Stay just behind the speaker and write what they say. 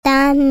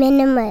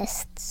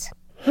Minimalists.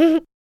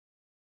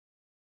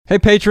 Hey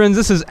patrons,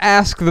 this is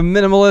Ask the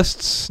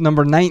Minimalists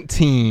number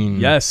 19.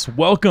 Yes,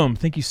 welcome.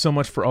 Thank you so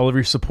much for all of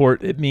your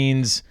support. It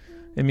means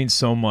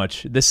so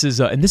much. This is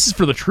and this is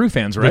for the true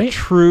fans, right? The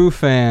true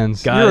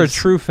fans. Guys, you're a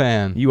true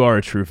fan. You are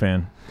a true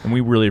fan, and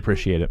we really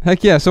appreciate it.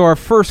 Heck yeah. So our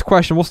first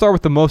question, we'll start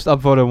with the most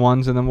upvoted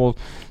ones, and then we'll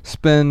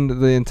spend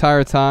the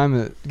entire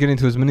time getting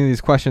to as many of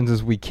these questions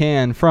as we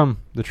can from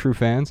the true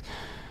fans.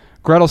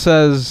 Gretel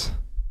says,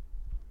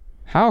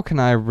 how can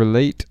I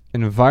relate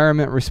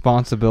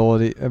responsible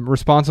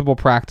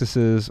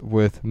practices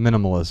with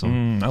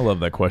minimalism? I love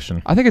that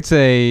question. I think it's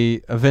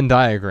a Venn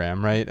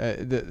diagram, right?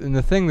 And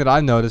the thing that I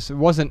noticed, it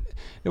wasn't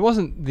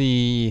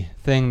the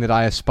thing that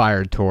I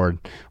aspired toward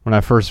when I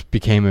first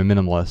became a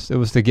minimalist. It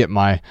was to get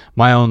my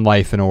own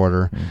life in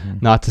order,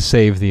 not to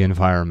save the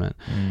environment.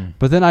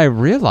 But then I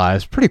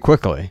realized pretty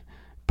quickly,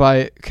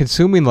 by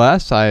consuming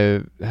less,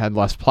 I had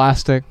less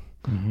plastic,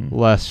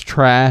 less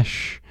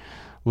trash,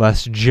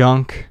 less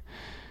junk,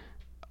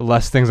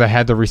 less things I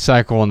had to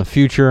recycle in the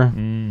future.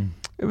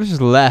 It was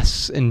just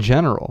less in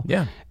general.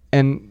 Yeah.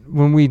 And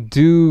when we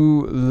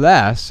do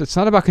less, it's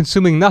not about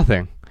consuming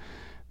nothing.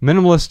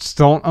 Minimalists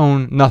don't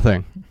own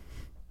nothing.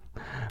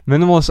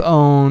 Minimalists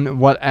own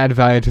what add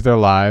value to their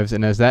lives,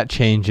 and as that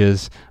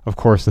changes, of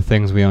course, the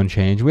things we own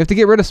change. We have to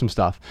get rid of some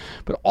stuff.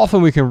 But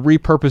often we can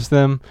repurpose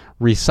them,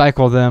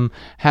 recycle them,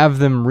 have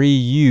them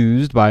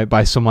reused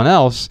by someone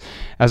else,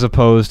 as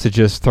opposed to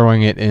just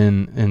throwing it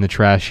in the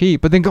trash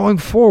heap. But then going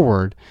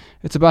forward,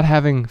 it's about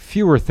having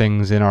fewer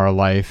things in our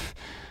life,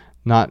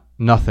 not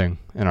nothing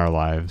in our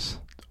lives.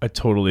 I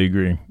totally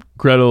agree.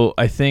 Gretel,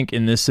 I think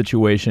in this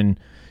situation,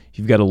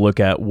 you've got to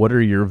look at what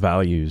are your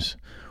values.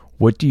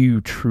 What do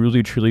you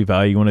truly, truly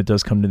value when it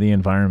does come to the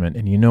environment?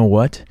 And you know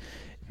what?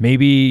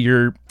 Maybe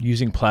you're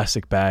using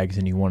plastic bags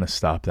and you want to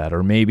stop that.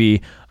 Or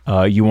maybe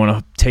you want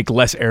to take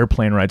less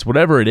airplane rides.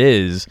 Whatever it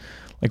is,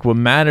 like what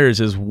matters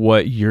is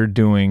what you're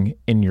doing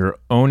in your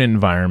own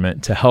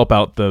environment to help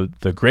out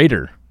the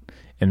greater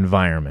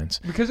environment.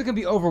 Because it can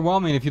be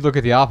overwhelming if you look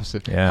at the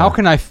opposite. Yeah. How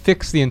can I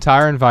fix the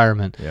entire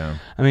environment? Yeah.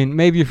 I mean,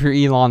 maybe if you're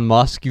Elon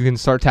Musk, you can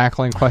start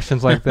tackling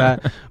questions like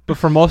that. But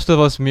for most of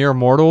us mere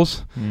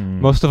mortals,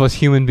 most of us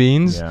human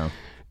beings,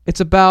 it's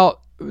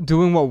about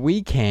doing what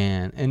we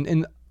can.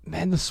 And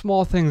man, the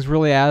small things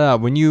really add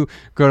up. When you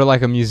go to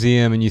like a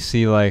museum and you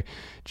see like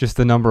just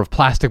the number of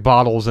plastic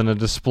bottles in a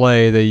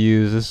display they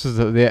use, this is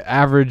the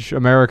average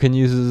American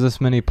uses this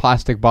many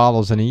plastic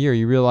bottles in a year,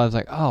 you realize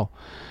like, oh,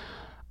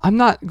 I'm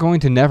not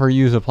going to never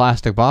use a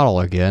plastic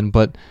bottle again,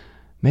 but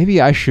maybe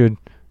I should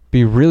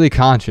be really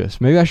conscious.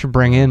 Maybe I should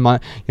bring in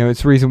my,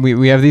 it's the reason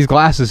we have these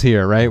glasses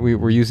here, right?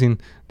 We're using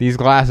these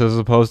glasses as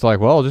opposed to like,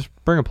 well, just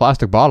bring a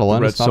plastic bottle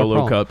in. Red it's not a Solo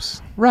problem.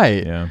 cups.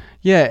 Right. Yeah.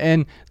 Yeah,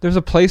 and there's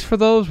a place for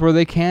those where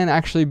they can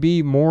actually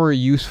be more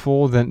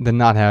useful than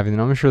not having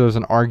them. I'm sure there's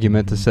an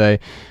argument to say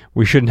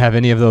we shouldn't have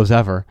any of those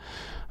ever.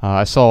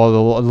 I saw a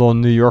little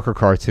New Yorker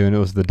cartoon. It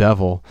was the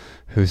devil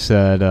who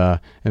said, and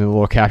the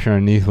little caption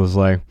underneath was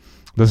like,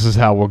 this is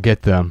how we'll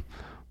get them.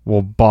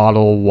 We'll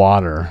bottle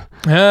water.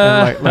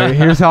 And like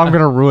here's how I'm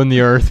going to ruin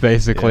the earth,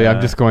 basically.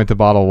 I'm just going to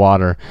bottle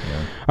water.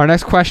 Yeah. Our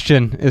next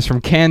question is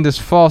from Candace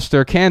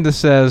Foster. Candace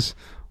says,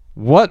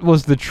 what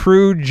was the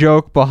true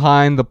joke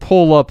behind the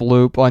pull-up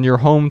loop on your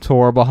home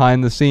tour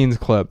behind-the-scenes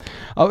clip?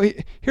 Oh,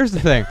 here's the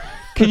thing.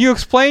 Can you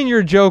explain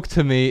your joke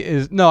to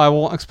me? No, I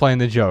won't explain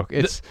the joke.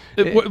 It's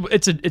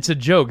a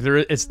joke.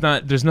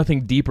 There's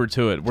nothing deeper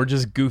to it. We're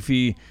just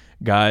goofy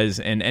guys,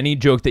 and any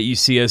joke that you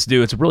see us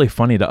do, it's really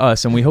funny to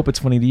us, and we hope it's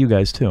funny to you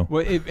guys too.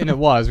 Well, it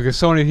was, because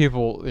so many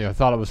people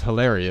thought it was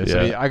hilarious. Yeah.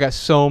 I mean, I got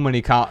so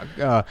many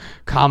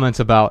comments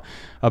about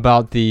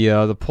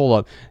the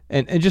pull-up,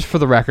 and just for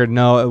the record,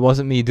 no, it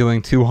wasn't me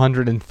doing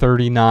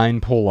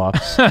 239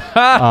 pull-ups.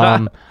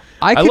 I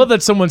love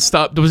that someone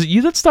stopped. Was it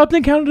you that stopped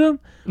and counted them?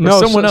 Or no,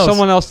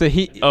 someone else that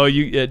he. Oh,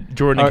 you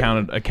Jordan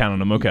counted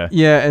them. Okay.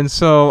 Yeah, and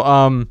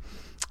so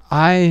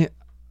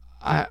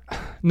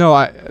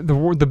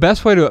the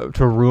best way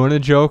to ruin a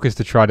joke is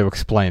to try to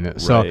explain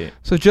it. Right.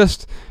 So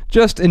just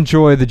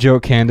enjoy the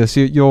joke, Candace.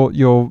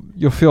 You'll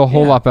feel a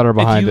whole lot better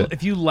behind it.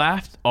 If you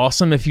laughed,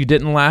 awesome. If you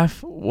didn't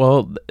laugh,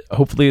 well,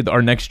 hopefully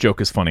our next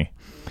joke is funny.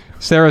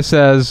 Sarah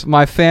says,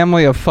 my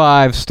family of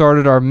 5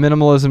 started our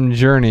minimalism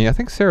journey. I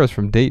think Sarah's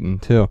from Dayton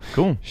too.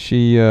 Cool.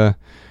 She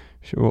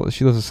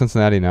lives in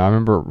Cincinnati now. I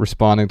remember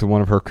responding to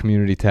one of her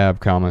community tab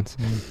comments.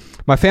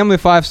 My family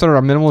of 5 started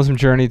our minimalism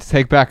journey to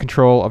take back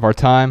control of our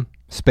time,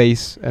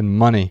 space, and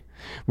money.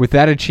 With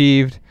that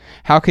achieved,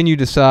 how can you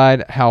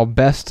decide how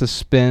best to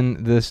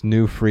spend this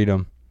new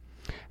freedom?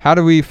 How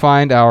do we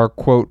find our,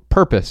 quote,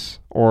 purpose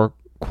or,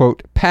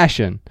 quote,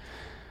 passion,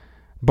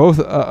 both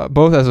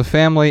as a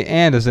family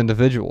and as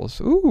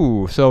individuals?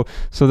 Ooh, so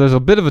there's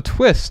a bit of a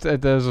twist.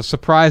 There's a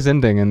surprise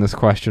ending in this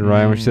question,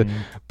 Ryan, which said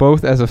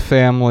both as a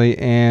family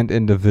and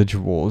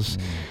individuals.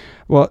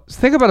 Well,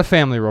 think about a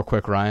family real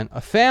quick, Ryan. A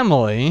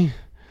family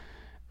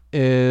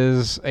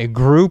is a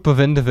group of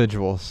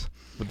individuals.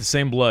 With the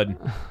same blood.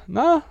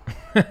 No.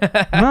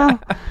 No.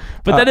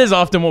 But that is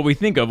often what we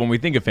think of when we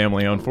think of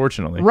family,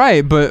 unfortunately.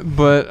 Right,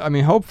 but I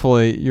mean,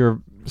 hopefully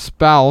your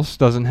spouse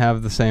doesn't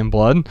have the same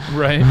blood.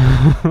 Right.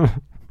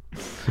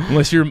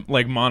 Unless you're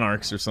like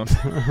monarchs or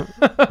something.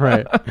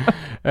 Right.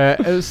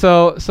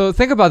 So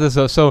think about this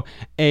though. So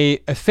a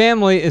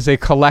family is a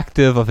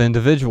collective of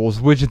individuals,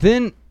 which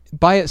then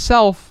by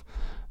itself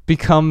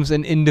becomes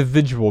an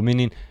individual,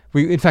 meaning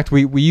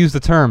we use the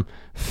term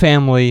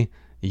family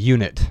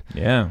unit.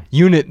 Yeah.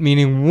 Unit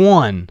meaning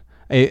one.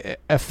 A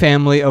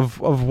family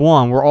of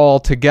one. We're all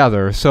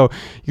together. So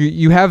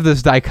you have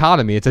this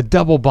dichotomy. It's a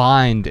double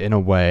bind in a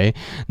way.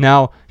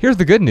 Now, here's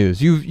the good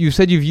news. You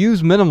said you've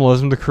used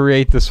minimalism to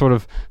create the sort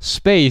of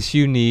space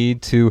you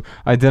need to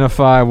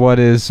identify what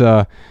is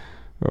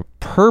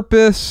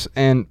purpose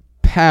and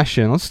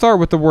passion. Let's start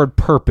with the word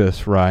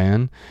purpose,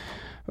 Ryan.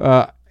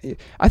 I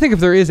think if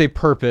there is a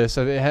purpose,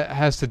 it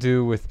has to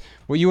do with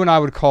what you and I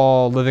would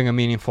call living a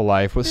meaningful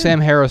life, what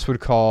Sam Harris would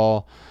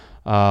call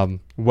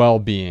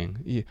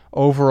well-being,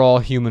 overall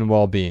human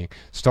well-being,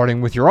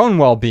 starting with your own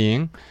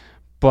well-being,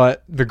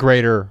 but the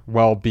greater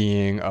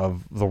well-being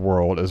of the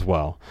world as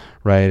well,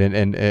 right?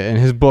 And in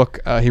his book,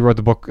 he wrote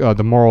the book,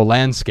 The Moral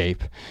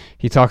Landscape.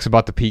 He talks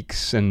about the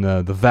peaks and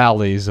the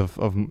valleys of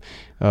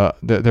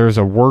there's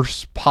a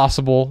worse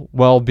possible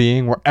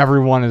well-being where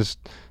everyone is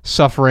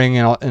suffering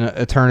in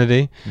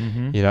eternity,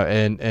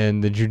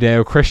 and the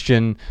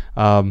Judeo-Christian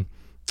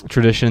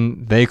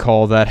tradition, they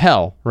call that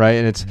hell, right?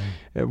 And it's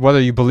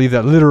whether you believe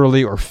that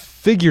literally or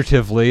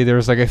figuratively,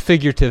 there's like a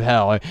figurative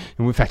hell. And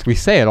in fact, we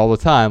say it all the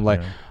time,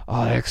 like,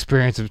 oh, that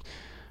experience of,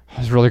 I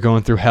was really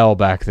going through hell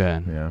back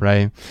then,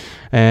 right?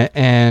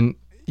 And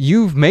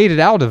you've made it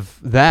out of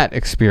that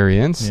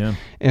experience. Yeah.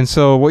 And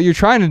so what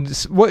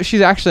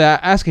she's actually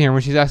asking here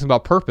when she's asking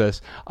about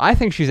purpose, I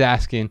think she's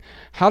asking,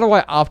 how do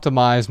I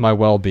optimize my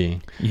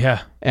well-being?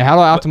 Yeah. And how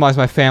do I optimize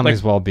my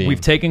family's well-being?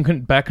 We've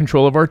taken back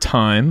control of our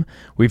time.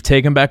 We've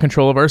taken back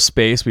control of our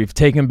space. We've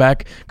taken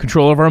back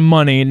control of our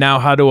money. Now,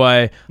 how do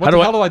I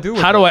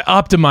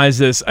optimize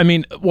this? I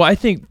mean, well, I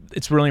think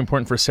it's really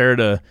important for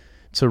Sarah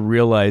to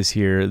realize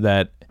here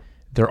that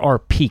there are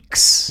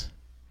peaks,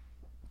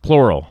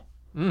 plural.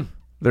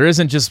 There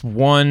isn't just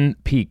one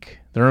peak.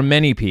 There are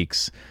many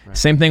peaks. Right.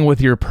 Same thing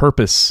with your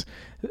purpose.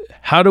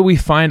 How do we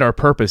find our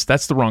purpose?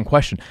 That's the wrong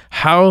question.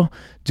 How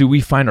do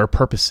we find our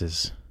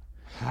purposes?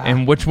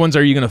 And which ones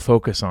are you going to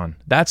focus on?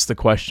 That's the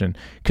question.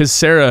 Because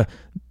Sarah,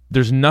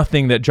 there's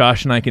nothing that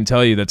Josh and I can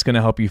tell you that's going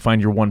to help you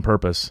find your one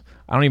purpose.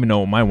 I don't even know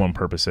what my one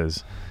purpose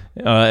is.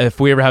 If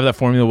we ever have that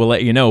formula, we'll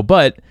let you know.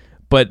 But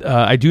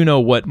I do know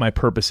what my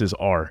purposes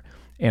are.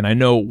 And I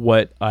know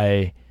what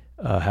I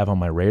have on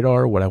my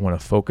radar, what I want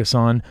to focus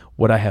on,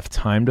 what I have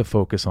time to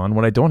focus on,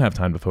 what I don't have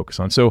time to focus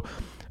on. So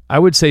I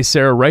would say,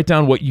 Sarah, write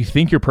down what you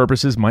think your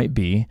purposes might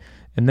be,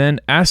 and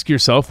then ask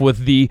yourself,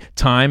 with the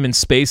time and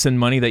space and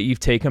money that you've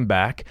taken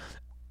back,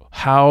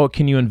 how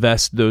can you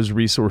invest those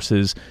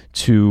resources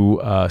to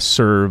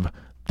serve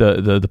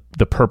the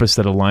purpose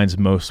that aligns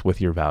most with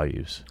your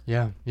values?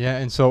 Yeah.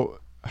 And so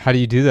how do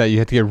you do that? You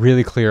have to get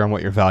really clear on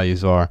what your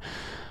values are.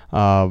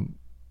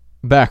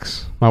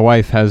 Bex, my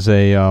wife, has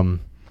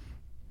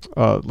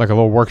like a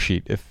little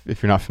worksheet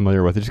if you're not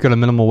familiar with it. Just go to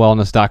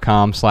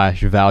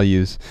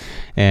minimalwellness.com/values,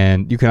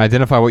 and you can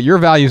identify what your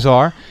values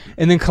are,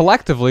 and then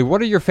collectively,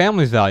 what are your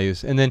family's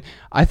values? And then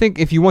I think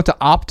if you want to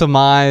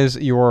optimize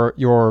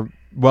your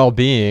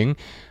well-being,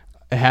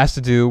 it has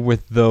to do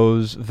with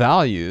those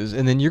values.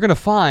 And then you're going to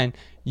find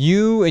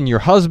you and your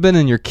husband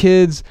and your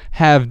kids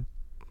have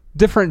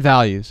different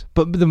values,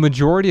 but the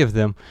majority of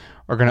them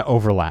are going to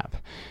overlap.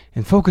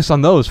 And focus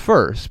on those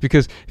first,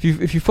 because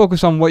if you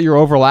focus on what you're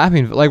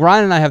overlapping, like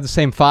Ryan and I have the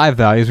same 5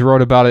 values. We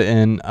wrote about it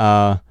in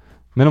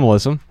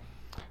Minimalism.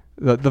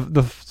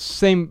 The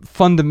same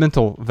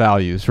fundamental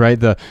values, right?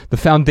 The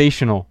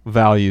foundational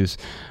values: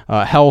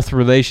 health,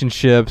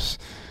 relationships,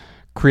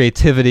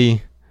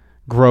 creativity,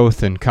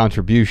 growth, and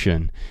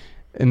contribution.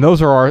 And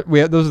those are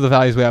those are the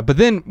values we have. But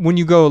then when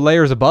you go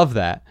layers above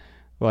that,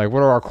 like,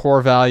 what are our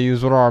core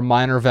values? What are our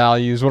minor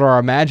values? What are our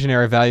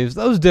imaginary values?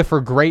 Those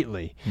differ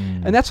greatly.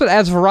 And that's what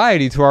adds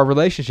variety to our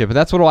relationship. And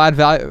that's what will add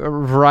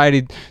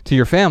variety to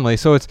your family.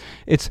 So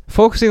it's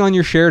focusing on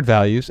your shared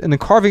values and then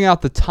carving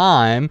out the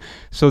time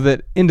so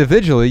that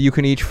individually you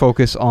can each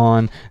focus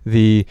on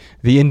the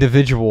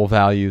individual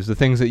values, the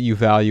things that you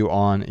value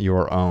on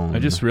your own. I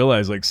just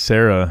realized, like,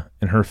 Sarah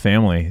and her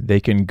family, they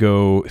can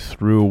go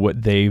through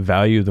what they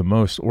value the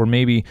most, or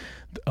maybe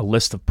a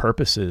list of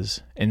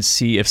purposes, and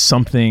see if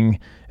they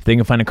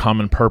can find a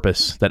common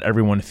purpose that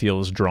everyone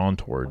feels drawn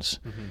towards.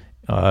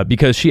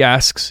 Because she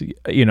asks,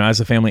 as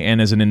a family and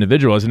as an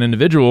individual. As an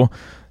individual,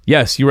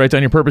 yes, you write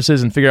down your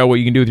purposes and figure out what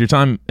you can do with your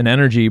time and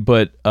energy.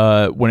 But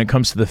when it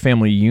comes to the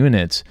family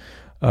unit,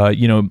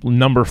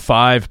 number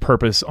 5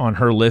 purpose on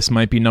her list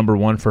might be number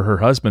 1 for her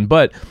husband.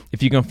 But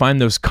if you can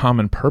find those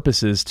common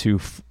purposes to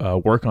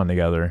work on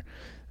together,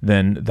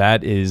 then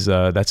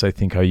that's, I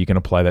think, how you can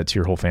apply that to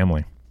your whole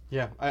family.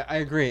 Yeah, I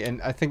agree.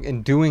 And I think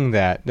in doing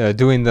that,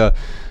 doing the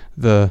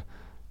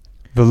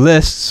the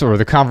lists or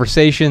the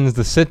conversations,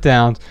 the sit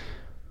downs,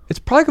 it's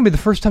probably going to be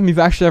the first time you've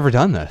actually ever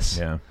done this.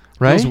 Yeah.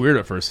 Right? It feels weird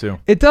at first, too.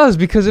 It does,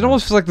 because it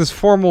almost feels like this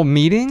formal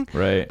meeting.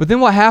 Right. But then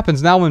what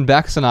happens now when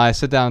Bex and I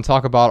sit down and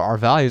talk about our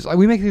values, like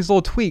we make these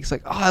little tweaks.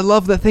 Like, oh, I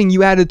love that thing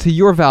you added to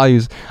your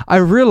values. I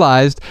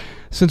realized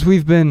since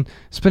we've been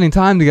spending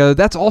time together,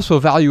 that's also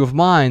a value of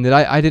mine that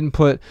I didn't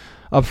put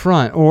up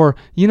front. Or,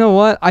 you know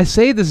what? I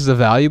say this is a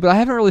value, but I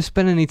haven't really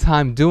spent any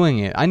time doing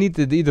it. I need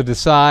to either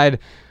decide,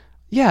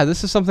 yeah,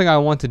 this is something I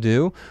want to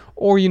do,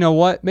 or you know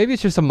what, maybe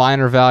it's just a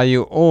minor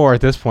value, or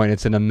at this point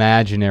it's an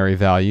imaginary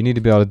value. You need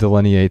to be able to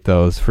delineate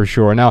those for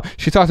sure. Now,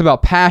 she talked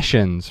about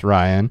passions,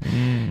 Ryan,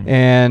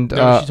 and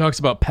No, she talks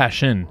about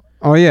passion.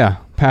 Oh yeah,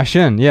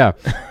 passion, yeah.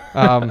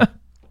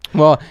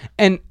 Well,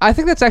 and I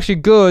think that's actually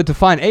good to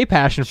find a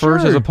passion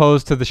first, as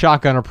opposed to the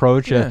shotgun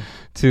approach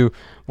to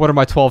what are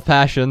my 12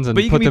 passions and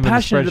but you put can them be in a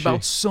passionate spreadsheet.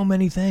 about so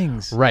many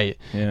things. Right.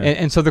 Yeah.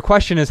 And so the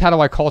question is, how do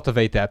I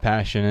cultivate that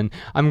passion? And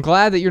I'm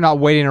glad that you're not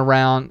waiting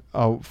around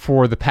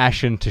for the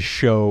passion to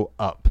show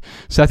up.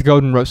 Seth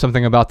Godin wrote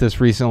something about this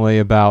recently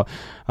about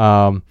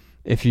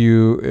if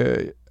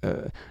you're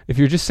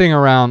just sitting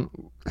around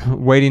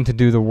waiting to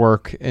do the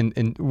work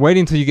and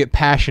waiting until you get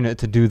passionate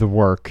to do the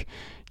work,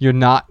 you're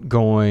not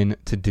going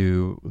to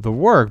do the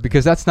work,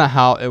 because that's not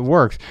how it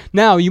works.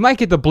 Now, you might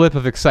get the blip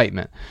of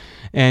excitement,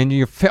 and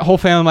your whole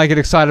family might get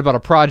excited about a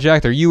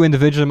project, or you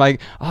individually might,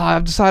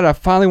 I've decided I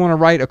finally want to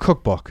write a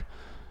cookbook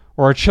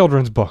or a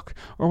children's book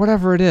or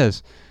whatever it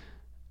is.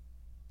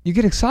 You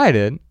get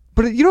excited,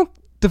 but you don't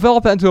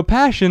develop that into a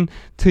passion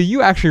till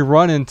you actually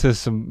run into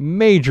some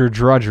major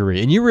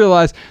drudgery, and you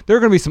realize there are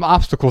going to be some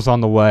obstacles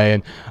on the way,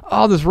 and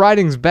this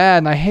writing's bad,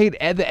 and I hate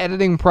the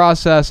editing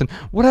process, and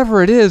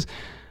whatever it is.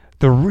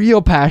 The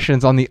real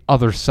passion's on the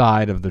other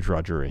side of the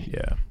drudgery.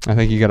 Yeah. I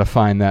think you got to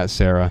find that,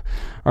 Sarah.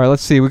 All right,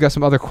 let's see. We got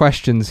some other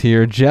questions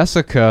here.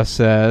 Jessica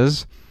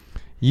says,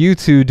 you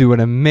two do an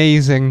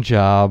amazing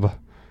job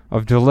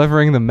of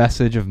delivering the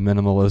message of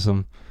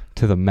minimalism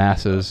to the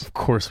masses. Of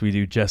course we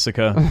do,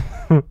 Jessica.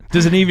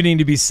 Doesn't even need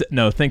to be said.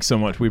 No, thanks so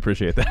much. We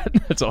appreciate that.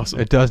 That's awesome.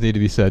 It does need to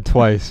be said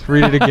twice.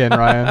 Read it again,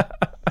 Ryan.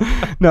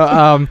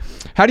 No,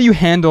 how do you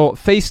handle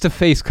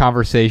face-to-face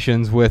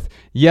conversations with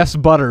yes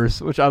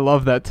butters, which I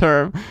love that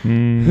term,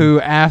 who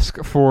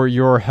ask for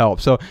your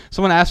help? So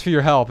someone asks for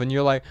your help, and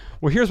you're like,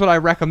 well, here's what I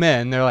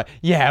recommend. They're like,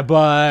 yeah,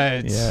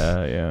 but...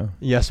 Yeah.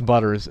 Yes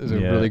butters is a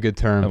really good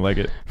term. I like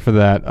it. For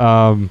that.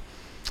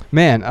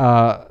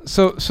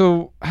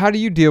 So how do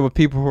you deal with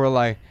people who are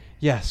like,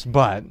 yes,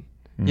 but...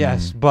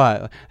 Yes,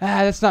 but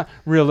that's not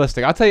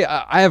realistic. I'll tell you,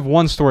 I have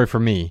one story for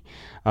me.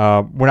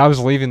 When I was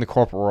leaving the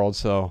corporate world,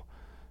 so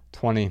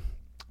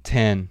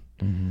 2010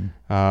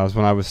 was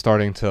when I was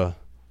starting to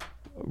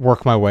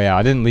work my way out.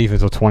 I didn't leave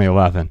until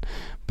 2011,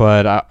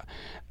 but at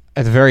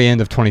the very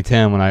end of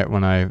 2010,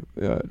 when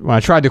I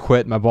tried to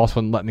quit, my boss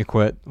wouldn't let me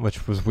quit,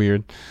 which was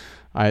weird.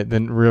 I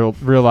then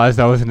realized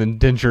I was an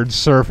indentured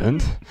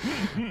servant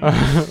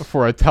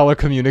for a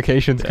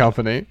telecommunications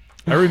company.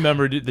 I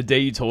remember the day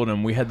you told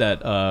him we had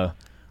that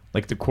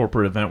like the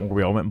corporate event where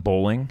we all went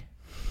bowling,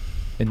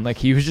 and like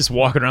he was just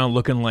walking around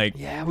looking like,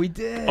 yeah, we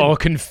did, all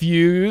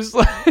confused,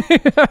 like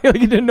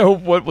he didn't know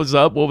what was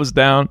up, what was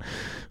down.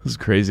 It was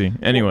crazy.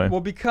 Anyway,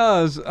 well,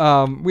 because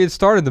we had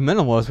started the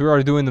Minimalists, we were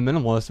already doing the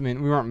Minimalists. I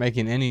mean, we weren't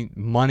making any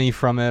money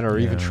from it or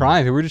even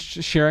trying to. We were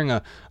just sharing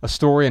a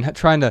story and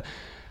trying to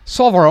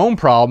solve our own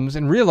problems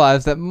and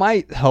realize that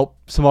might help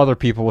some other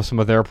people with some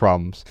of their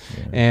problems.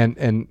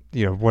 And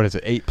you know, what is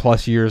it,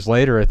 8+ years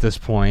later at this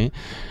point,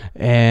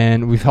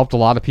 and we've helped a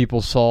lot of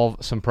people solve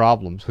some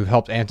problems. We've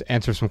helped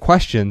answer some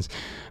questions.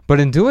 But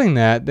in doing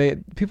that,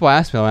 people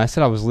asked me, when I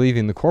said I was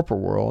leaving the corporate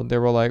world, they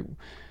were like,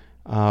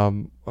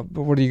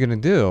 what are you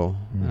going to do?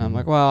 And I'm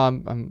like, well,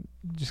 I'm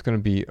just going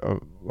to be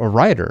a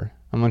writer.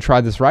 I'm going to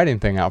try this writing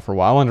thing out for a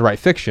while. I wanted to write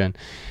fiction.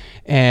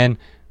 And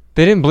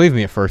they didn't believe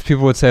me at first.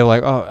 People would say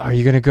like, oh, are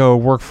you going to go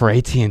work for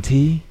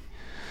AT&T?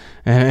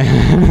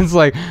 And it's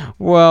like,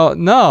 well,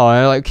 no.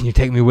 And like, can you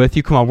take me with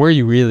you? Come on, where are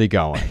you really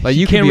going? Like,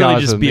 you can't be really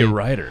honest just with be me. a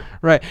writer.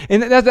 Right.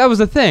 And that was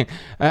the thing.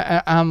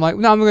 I'm like,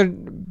 no, I'm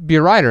going to be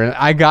a writer. And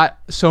I got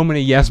so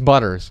many yes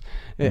butters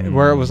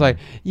where it was like,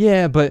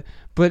 yeah, but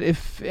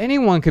if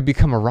anyone could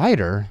become a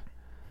writer,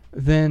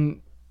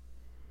 then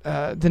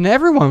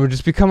everyone would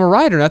just become a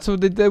writer. That's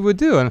what they would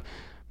do. And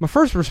my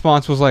first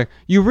response was like,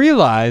 you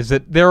realize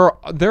that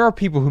there are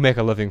people who make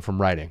a living from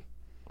writing.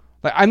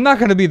 Like, I'm not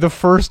going to be the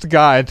first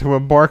guy to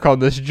embark on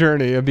this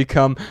journey and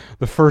become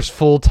the first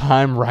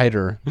full-time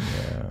writer.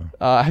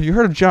 Yeah. Have you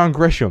heard of John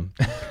Grisham?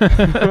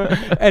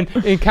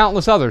 and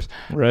countless others.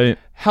 Right.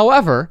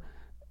 However,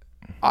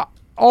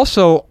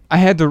 also I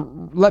had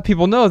to let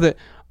people know that,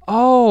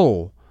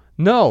 oh,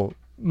 no,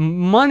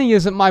 money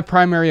isn't my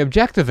primary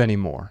objective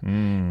anymore.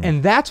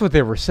 And that's what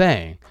they were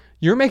saying.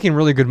 You're making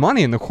really good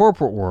money in the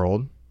corporate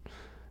world.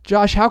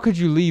 Josh, how could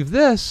you leave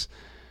this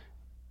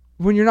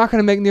when you're not going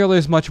to make nearly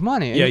as much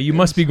money? Yeah, you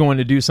must be going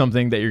to do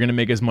something that you're going to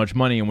make as much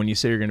money. And when you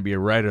say you're going to be a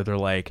writer, they're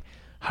like,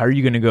 how are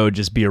you going to go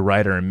just be a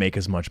writer and make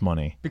as much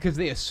money? Because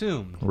they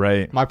assumed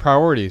Right. my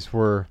priorities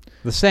were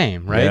the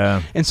same, right?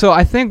 Yeah. And so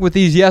I think with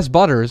these yes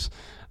butters,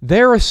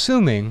 they're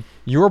assuming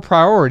your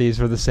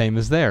priorities are the same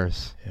as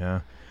theirs.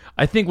 Yeah.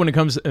 I think when it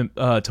comes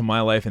to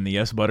my life and the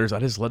yes butters, I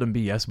just let them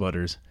be yes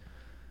butters.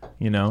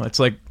 You know, it's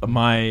like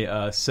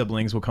my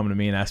siblings will come to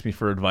me and ask me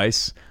for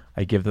advice.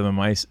 I give them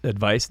my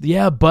advice.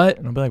 Yeah, but,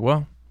 and I'll be like,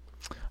 well,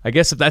 I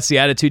guess if that's the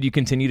attitude you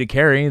continue to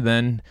carry,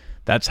 then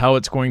that's how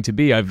it's going to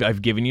be.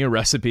 I've given you a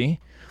recipe.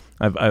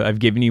 I've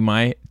given you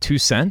my 2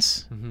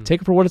 cents. Mm-hmm.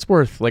 Take it for what it's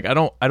worth. Like,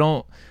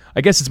 I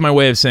guess it's my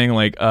way of saying,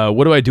 like,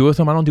 what do I do with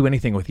them? I don't do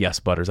anything with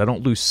yes butters. I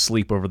don't lose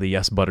sleep over the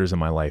yes butters in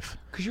my life.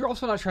 Because you're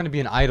also not trying to be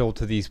an idol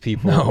to these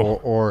people. No.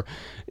 Or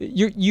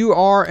you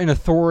are an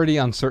authority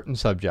on certain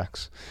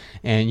subjects.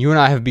 And you and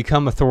I have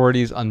become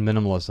authorities on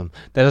minimalism.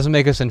 That doesn't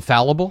make us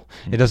infallible.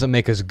 It doesn't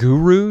make us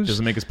gurus.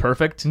 Doesn't make us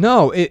perfect.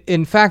 No.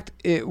 In fact,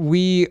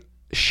 we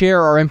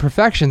share our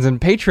imperfections, and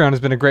Patreon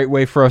has been a great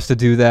way for us to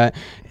do that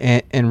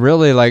and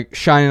really like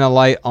shining a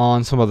light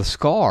on some of the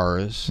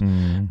scars,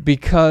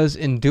 because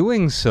in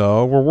doing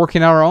so we're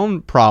working out our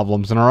own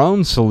problems and our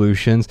own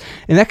solutions,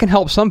 and that can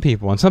help some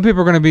people. And some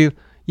people are going to be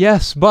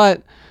yes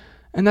but,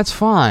 and that's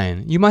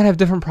fine. You might have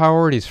different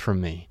priorities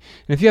from me,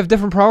 and if you have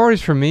different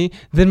priorities from me,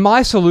 then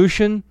my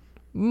solution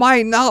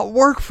might not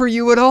work for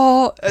you at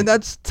all, and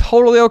that's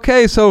totally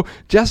okay. So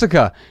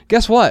Jessica,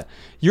 guess what?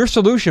 Your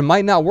solution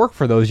might not work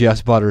for those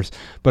yes butters,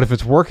 but if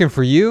it's working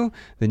for you,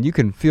 then you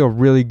can feel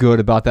really good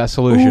about that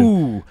solution.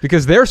 Ooh.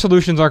 Because their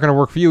solutions aren't going to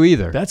work for you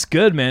either. That's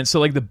good, man. So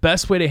like the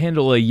best way to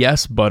handle a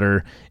yes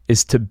butter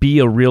is to be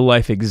a real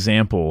life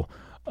example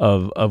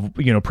of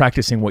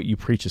practicing what you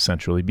preach,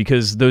 essentially,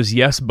 because those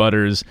yes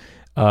butters,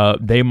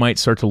 they might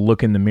start to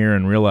look in the mirror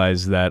and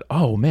realize that,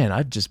 oh man,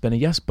 I've just been a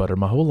yes butter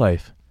my whole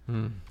life.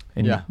 And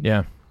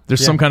yeah.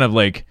 There's some kind of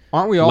like,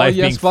 aren't we all life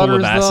yes being full butters,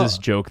 of asses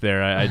though? joke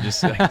there. I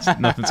just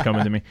nothing's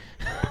coming to me.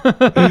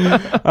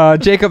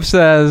 Jacob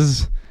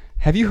says,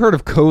 have you heard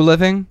of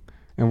co-living?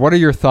 And what are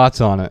your thoughts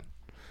on it?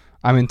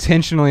 I'm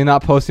intentionally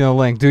not posting a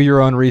link. Do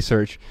your own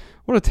research.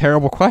 What a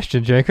terrible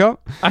question, Jacob.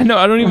 I know.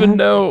 I don't even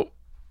know.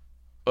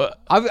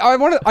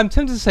 I'm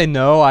tempted to say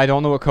no, I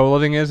don't know what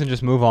co-living is, and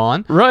just move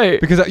on. Right.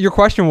 Because your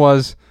question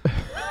was,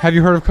 have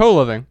you heard of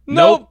co-living?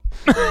 Nope.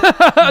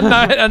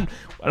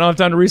 I don't have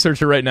time to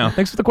research it right now.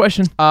 Thanks for the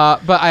question.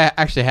 But I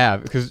actually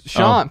have, because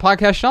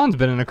Podcast Sean's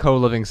been in a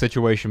co-living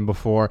situation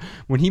before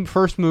when he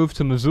first moved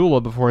to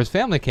Missoula before his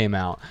family came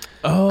out.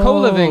 Oh.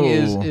 Co-living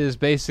is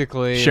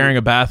basically sharing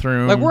a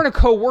bathroom. Like we're in a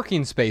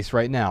co-working space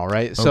right now,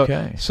 right? So,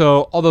 okay.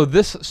 So although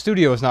this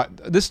studio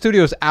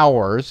is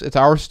ours, it's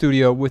our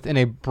studio within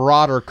a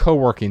broader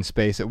co-working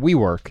space at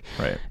WeWork.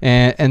 Right.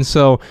 And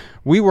so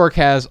WeWork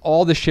has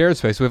all the shared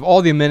space. We have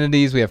all the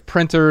amenities. We have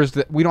printers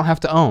that we don't have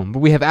to own, but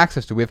we have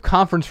access to. We have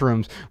conference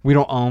rooms we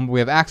don't own, but we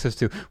have access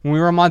to. When we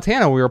were in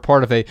Montana, we were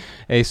part of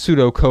a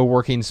pseudo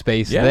co-working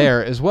space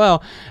there as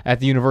well at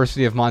the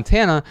University of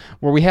Montana,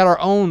 where we had our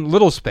own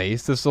little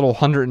space, this little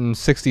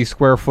 160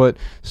 square foot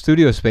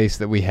studio space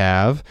that we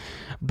have.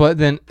 But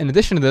then in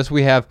addition to this,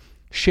 we have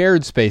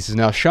shared spaces.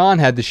 Now, Sean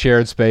had the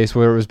shared space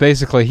where it was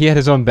basically, he had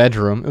his own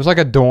bedroom. It was like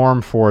a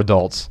dorm for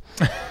adults.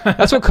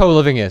 That's what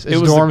co-living is.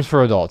 It's dorms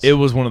for adults. It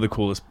was one of the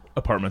coolest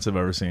apartments I've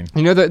ever seen.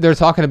 You know, they're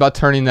talking about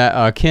turning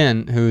that,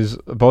 Ken, who's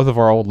both of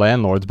our old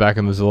landlords back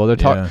in Missoula, they're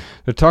talking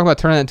about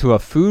turning that into a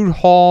food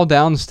hall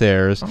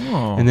downstairs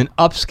and then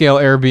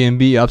upscale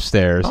Airbnb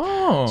upstairs.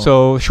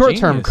 So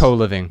short-term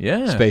co-living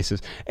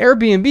spaces.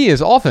 Airbnb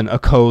is often a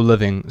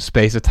co-living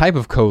space, a type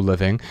of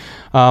co-living.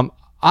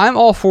 I'm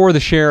all for the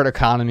shared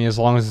economy as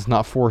long as it's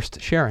not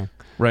forced sharing.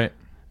 Right.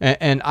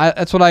 And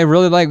that's what I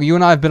really like. You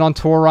and I have been on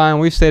tour, Ryan.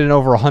 We've stayed in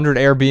over 100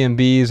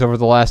 Airbnbs over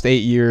the last 8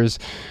 years.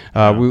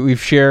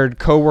 We've shared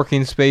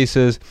co-working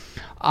spaces.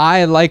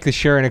 I like the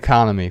sharing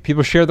economy.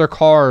 People share their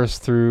cars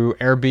through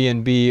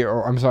Airbnb,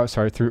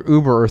 or through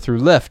Uber or through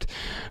Lyft.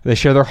 They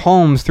share their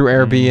homes through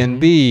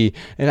Airbnb.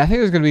 And I think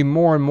there's going to be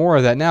more and more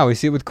of that now. We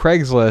see it with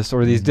Craigslist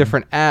or these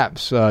different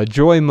apps,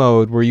 Joy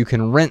Mode, where you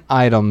can rent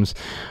items,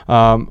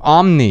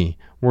 Omni,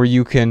 where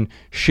you can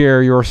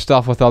share your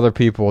stuff with other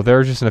people. There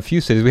are just in a few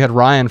cities. We had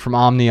Ryan from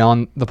Omni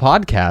on the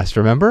podcast,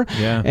 remember?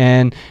 Yeah.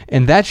 And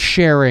that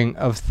sharing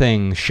of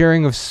things,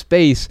 sharing of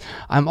space,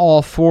 I'm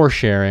all for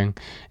sharing.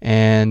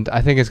 And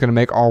I think it's going to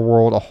make our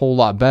world a whole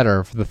lot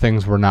better for the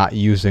things we're not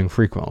using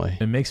frequently.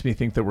 It makes me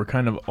think that we're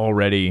kind of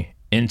already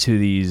into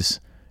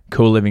these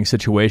co-living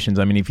situations.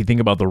 I mean, if you think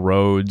about the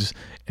roads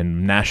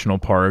and national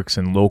parks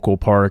and local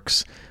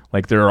parks,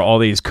 like there are all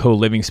these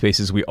co-living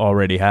spaces we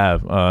already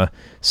have.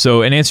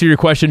 So in answer to your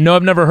question, no,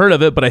 I've never heard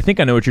of it, but I think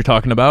I know what you're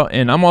talking about,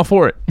 and I'm all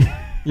for it.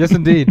 Yes,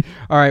 indeed.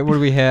 All right, what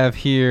do we have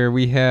here?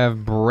 We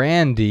have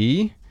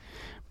Brandy.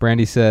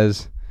 Brandy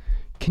says,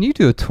 can you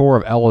do a tour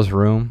of Ella's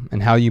room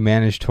and how you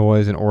manage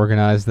toys and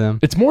organize them?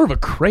 It's more of a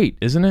crate,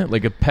 isn't it?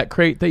 Like a pet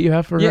crate that you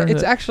have for her? Yeah,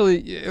 it's actually,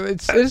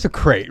 it is a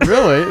crate,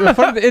 really.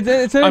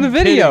 It's in the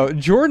video.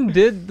 Kidding. Jordan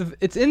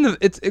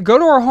did, go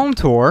to our home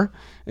tour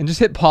and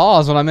just hit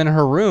pause when I'm in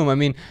her room. I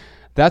mean,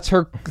 that's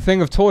her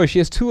thing of toys. She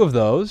has 2 of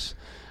those.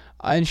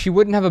 and she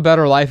wouldn't have a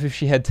better life if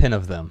she had 10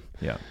 of them.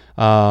 Yeah.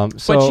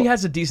 So, but she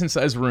has a decent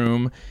sized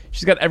room.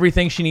 She's got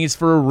everything she needs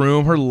for a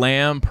room, her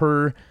lamp,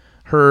 her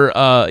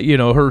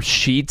her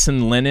sheets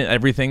and linen,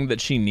 everything that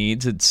she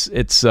needs.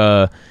 It's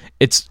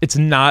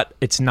not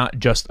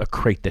just a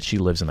crate that she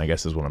lives in, I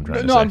guess is what I'm trying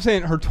to say. No, I'm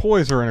saying her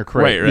toys are in a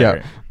crate.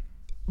 Right.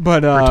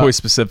 But her toys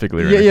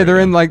specifically. Yeah, they're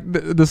in like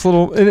this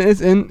little.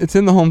 It's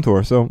in the home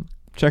tour, so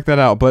check that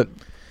out. But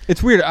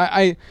it's weird.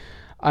 I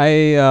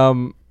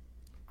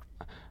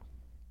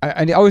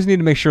always need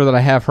to make sure that I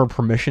have her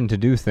permission to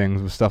do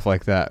things with stuff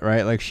like that,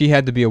 right? Like she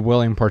had to be a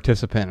willing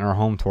participant in our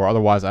home tour.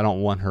 Otherwise, I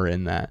don't want her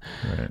in that.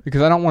 Right.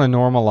 Because I don't want to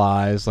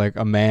normalize like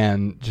a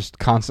man just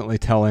constantly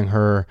telling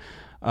her,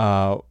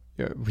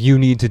 you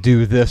need to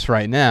do this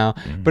right now.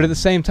 Mm-hmm. But at the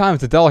same time,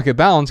 it's a delicate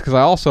balance because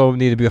I also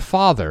need to be a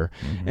father.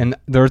 Mm-hmm. And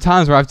there are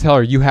times where I have to tell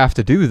her, you have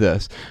to do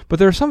this. But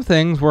there are some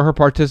things where her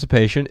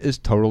participation is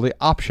totally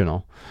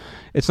optional.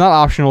 It's not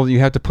optional that you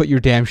have to put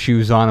your damn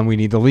shoes on and we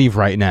need to leave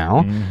right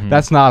now. Mm-hmm.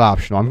 That's not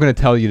optional. I'm going to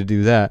tell you to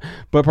do that.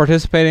 But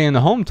participating in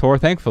the home tour,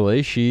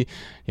 thankfully,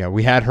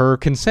 we had her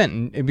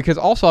consent. And because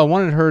also I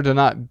wanted her to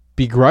not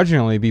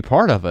begrudgingly be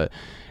part of it.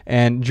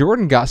 And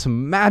Jordan got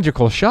some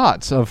magical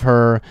shots of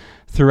her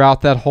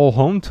throughout that whole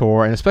home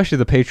tour, and especially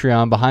the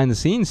Patreon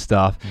behind-the-scenes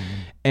stuff.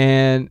 Mm-hmm.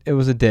 And it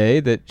was a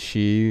day that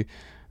she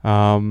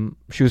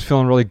was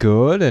feeling really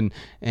good, and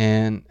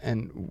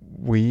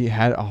we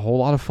had a whole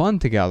lot of fun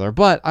together.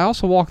 But I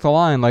also walked the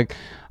line. Like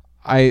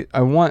I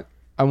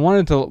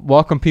wanted to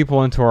welcome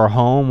people into our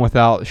home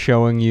without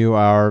showing you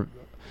our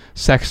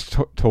sex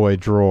toy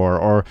drawer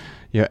or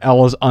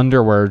Ella's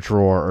underwear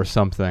drawer or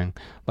something.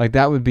 Like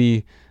that would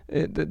be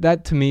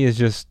that to me is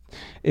just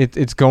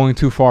it's going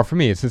too far for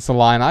me. It's the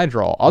line I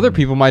draw. Other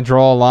people might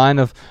draw a line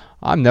of,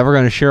 I'm never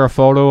going to share a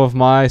photo of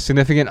my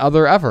significant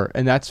other ever.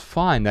 And that's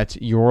fine. That's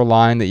your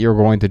line that you're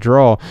going to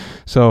draw.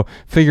 So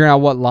figuring out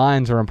what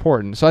lines are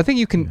important. So I think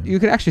you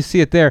can actually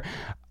see it there.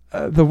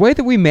 The way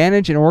that we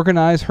manage and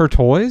organize her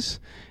toys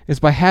is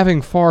by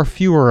having far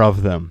fewer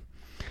of them.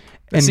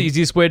 That's the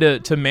easiest way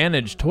to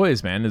manage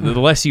toys, man. The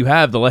less you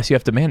have, the less you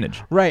have to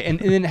manage. Right. And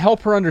then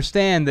help her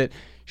understand that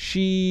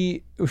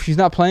if she's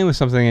not playing with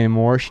something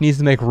anymore, she needs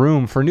to make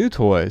room for new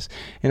toys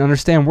and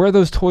understand where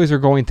those toys are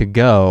going to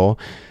go.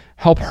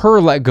 Help her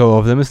let go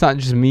of them. It's not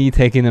just me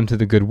taking them to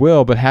the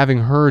Goodwill, but having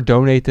her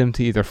donate them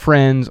to either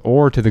friends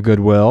or to the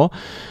Goodwill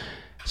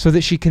so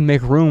that she can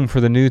make room for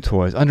the new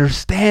toys,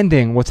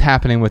 understanding what's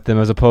happening with them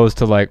as opposed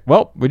to like,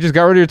 well, we just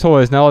got rid of your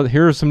toys. Now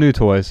here's some new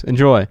toys.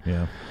 Enjoy.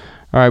 Yeah.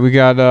 All right, we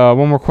got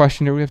one more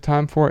question. Do we have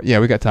time for it? Yeah,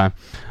 we got time.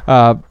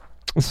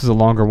 This is a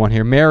longer one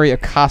here. Mary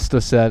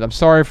Acosta said, I'm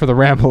sorry for the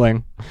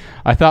rambling.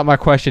 I thought my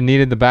question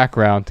needed the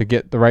background to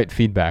get the right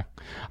feedback.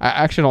 I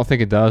actually don't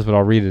think it does, but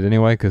I'll read it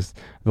anyway because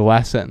the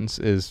last sentence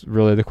is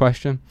really the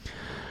question.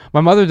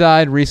 My mother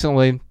died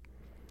recently.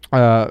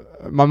 My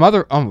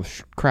mother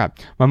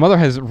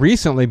has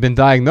recently been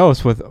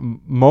diagnosed with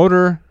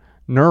motor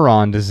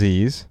neuron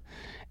disease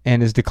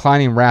and is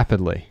declining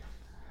rapidly.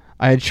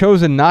 I had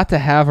chosen not to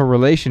have a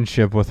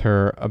relationship with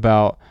her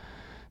about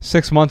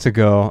 6 months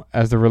ago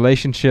as the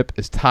relationship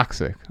is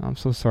toxic. I'm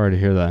so sorry to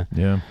hear that.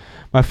 Yeah.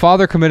 My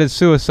father committed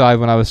suicide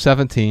when I was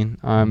 17.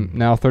 I'm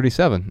now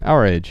 37,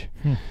 our age.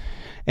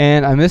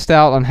 And I missed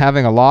out on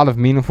having a lot of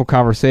meaningful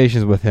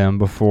conversations with him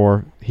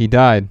before he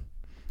died.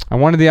 I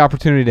wanted the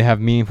opportunity to have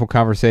meaningful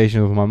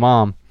conversations with my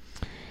mom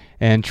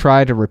and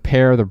try to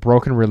repair the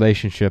broken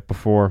relationship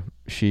before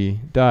she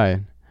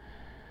died.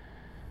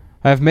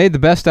 I have made the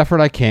best effort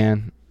I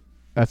can.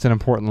 That's an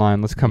important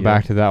line. Let's come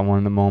back to that one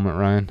in a moment,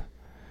 Ryan.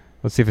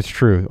 Let's see if it's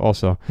true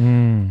also.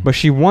 But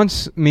she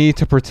wants me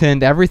to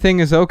pretend everything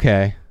is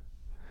okay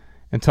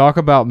and talk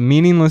about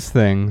meaningless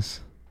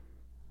things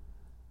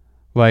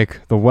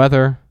like the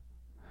weather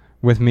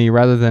with me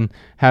rather than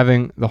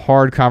having the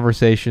hard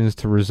conversations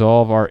to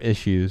resolve our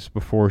issues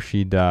before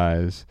she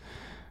dies.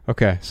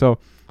 Okay, so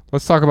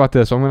let's talk about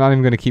this. I'm not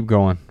even going to keep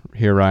going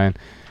here, Ryan.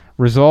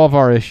 Resolve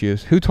our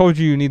issues. Who told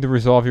you need to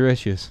resolve your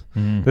issues?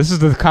 This is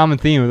the common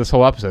theme of this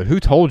whole episode. Who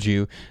told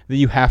you that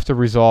you have to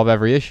resolve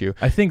every issue?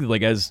 I think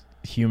like as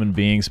human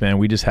beings, man,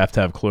 we just have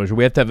to have closure.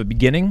 We have to have a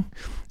beginning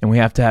and we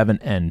have to have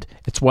an end.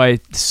 It's why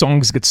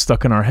songs get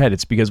stuck in our head.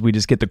 It's because we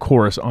just get the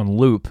chorus on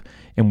loop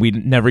and we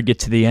never get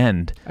to the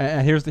end.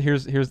 And here's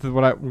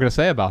what I'm going to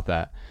say about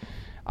that.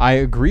 I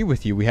agree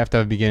with you. We have to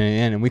have a beginning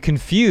and end, and we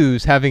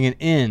confuse having an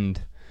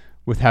end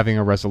with having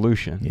a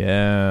resolution.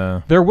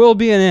 Yeah. There will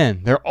be an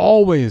end. There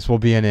always will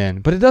be an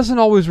end, but it doesn't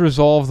always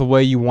resolve the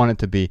way you want it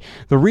to be.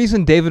 The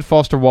reason David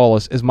Foster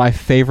Wallace is my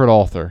favorite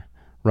author,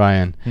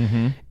 Ryan,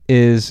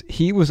 is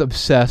he was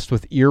obsessed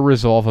with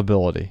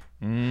irresolvability.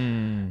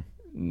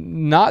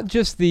 Not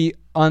just the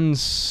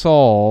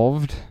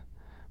unsolved,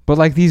 but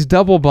like these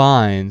double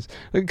binds.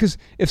 Because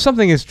if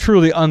something is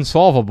truly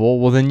unsolvable,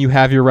 well, then you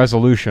have your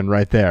resolution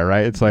right there,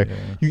 right? It's like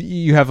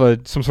you have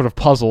some sort of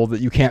puzzle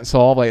that you can't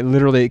solve. Like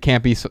literally it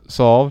can't be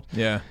solved.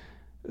 Yeah.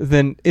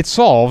 Then it's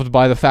solved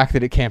by the fact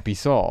that it can't be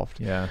solved.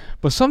 Yeah.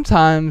 But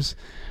sometimes...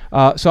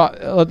 let's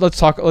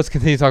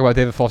continue to talk about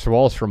David Foster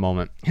Wallace for a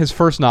moment. His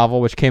first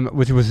novel, which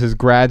was his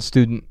grad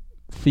student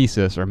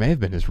thesis, or it may have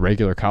been his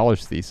regular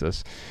college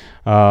thesis.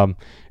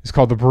 It's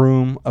called The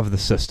Broom of the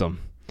System.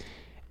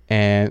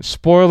 And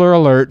spoiler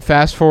alert,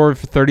 fast forward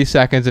for 30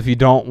 seconds if you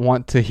don't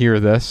want to hear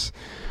this.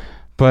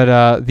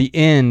 But the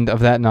end of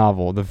that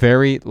novel, the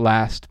very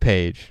last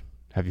page.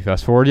 Have you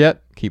fast forward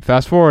yet? Keep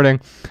fast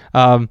forwarding.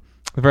 The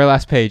very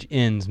last page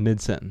ends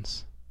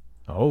mid-sentence.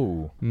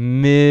 Oh.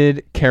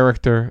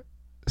 Mid-character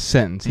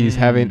sentence. He's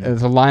having,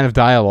 it's a line of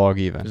dialogue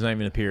even. There's not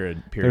even a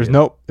period. There's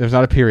not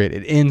a period.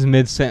 It ends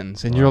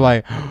mid-sentence. And you're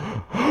like,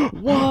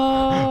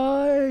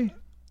 why?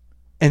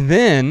 And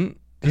then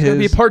there's going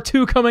to be a part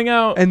 2 coming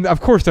out. And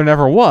of course there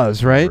never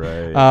was, right?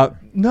 Right.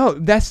 No,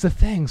 that's the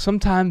thing.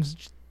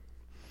 Sometimes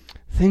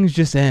things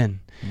just end.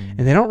 And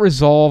they don't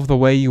resolve the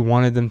way you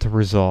wanted them to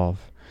resolve.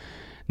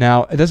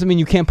 Now, it doesn't mean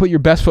you can't put your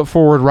best foot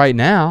forward right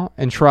now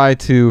and try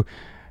to,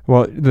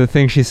 well, the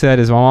thing she said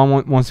is, my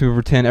mom wants to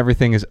pretend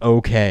everything is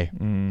okay.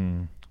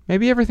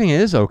 Maybe everything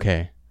is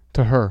okay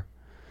to her.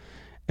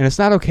 And it's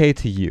not okay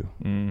to you.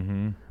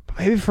 But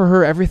maybe for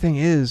her, everything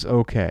is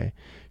okay.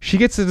 She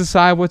gets to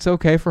decide what's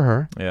okay for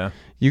her. Yeah.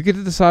 You get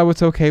to decide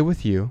what's okay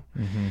with you.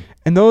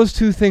 And those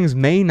two things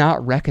may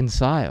not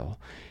reconcile.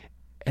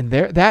 And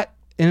that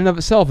in and of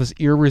itself is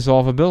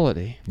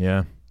irresolvability.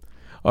 Yeah.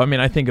 I mean,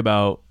 I think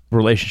about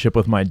relationship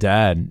with my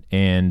dad,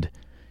 and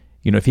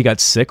if he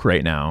got sick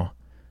right now,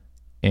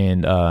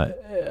 and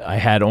I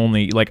had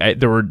only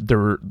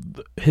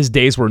his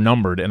days were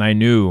numbered, and I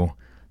knew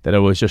that it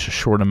was just a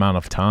short amount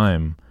of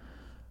time.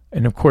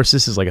 And of course,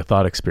 this is like a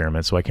thought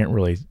experiment, so I can't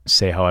really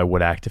say how I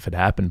would act if it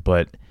happened.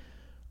 But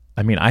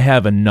I mean, I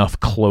have enough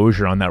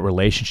closure on that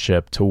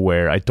relationship to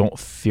where I don't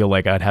feel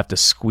like I'd have to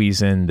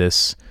squeeze in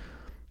this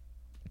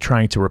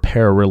trying to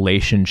repair a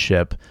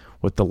relationship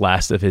with the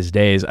last of his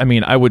days. I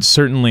mean, I would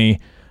certainly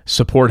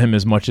support him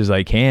as much as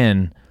I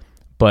can,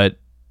 but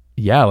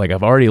yeah, like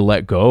I've already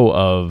let go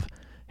of,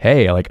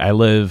 hey, like I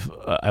live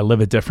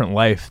a different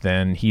life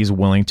than he's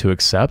willing to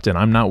accept, and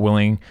I'm not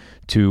willing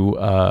to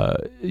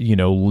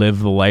live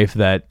the life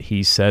that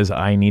he says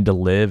I need to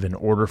live in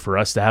order for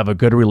us to have a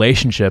good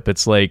relationship.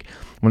 It's like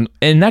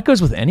and that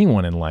goes with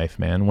anyone in life,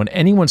 man. When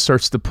anyone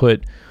starts to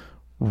put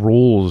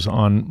rules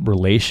on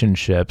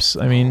relationships,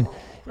 I mean,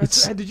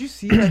 did you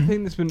see that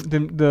thing that's been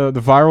the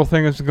viral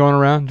thing that's been going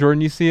around?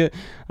 Jordan, you see it?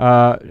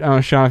 I don't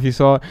know, Sean, if you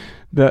saw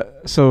it.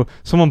 So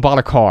someone bought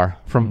a car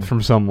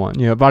from someone,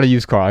 bought a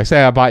used car. Like,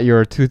 say I bought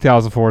your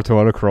 2004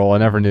 Toyota Corolla. I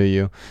never knew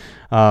you.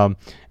 And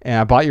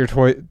I bought your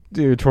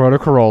Toyota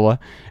Corolla,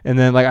 and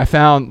then like I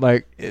found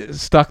like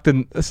stuck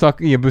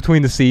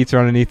between the seats or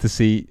underneath the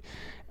seat,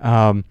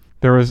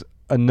 there was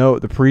a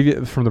note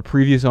from the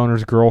previous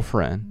owner's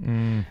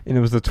girlfriend, and it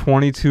was the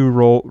 22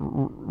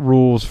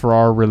 rules for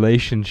our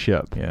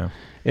relationship.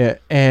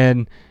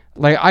 And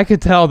like I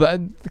could tell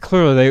that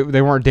clearly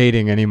they weren't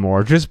dating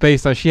anymore, just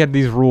based on she had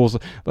these rules.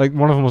 Like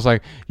one of them was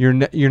like, you're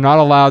not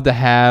allowed to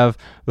have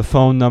the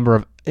phone number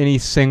of any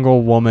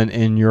single woman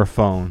in your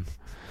phone.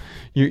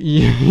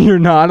 You're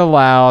not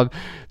allowed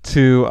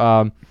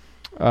to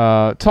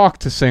talk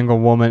to single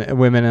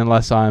women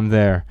unless I'm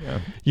there. Yeah.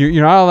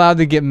 You're not allowed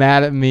to get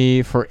mad at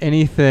me for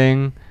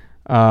anything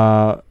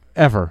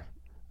ever.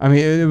 I mean,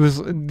 it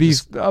was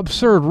these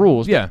absurd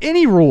rules. Yeah.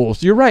 Any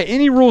rules. You're right.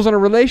 Any rules in a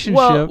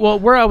relationship. Well,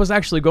 where I was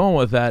actually going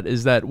with that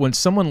is that when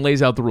someone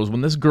lays out the rules,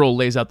 when this girl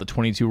lays out the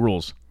 22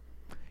 rules,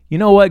 you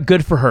know what?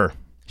 Good for her.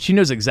 She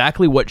knows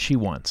exactly what she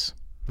wants.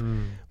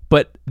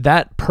 But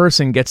that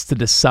person gets to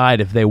decide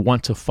if they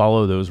want to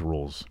follow those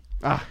rules.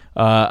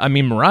 I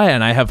mean, Mariah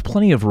and I have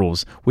plenty of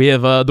rules. We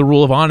have the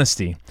rule of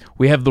honesty.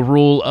 We have the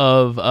rule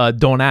of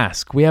don't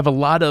ask. We have a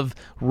lot of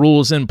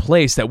rules in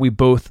place that we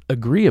both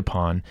agree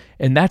upon.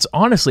 And that's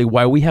honestly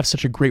why we have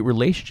such a great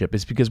relationship,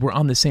 is because we're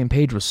on the same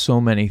page with so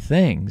many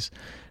things.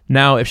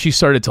 Now, if she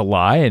started to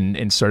lie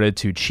and started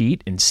to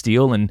cheat and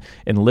steal and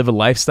live a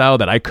lifestyle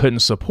that I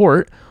couldn't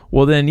support,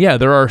 well then, yeah,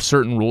 there are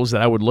certain rules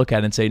that I would look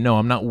at and say, no,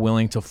 I'm not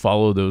willing to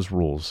follow those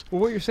rules. Well,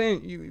 what you're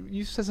saying,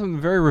 you said something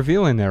very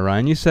revealing there,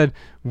 Ryan. You said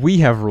we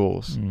have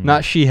rules,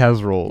 not she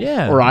has rules,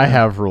 or I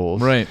have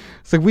rules. Right.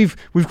 It's like we've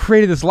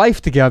created this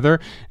life together,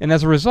 and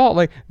as a result,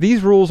 like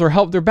these rules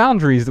they're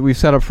boundaries that we've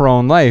set up for our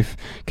own life.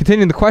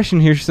 Continuing the question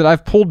here, she said,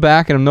 I've pulled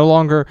back, and I no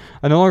longer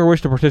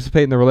wish to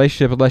participate in the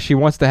relationship unless she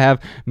wants to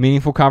have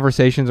meaningful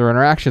conversations or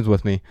interactions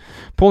with me.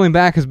 Pulling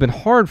back has been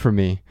hard for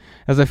me,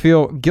 as I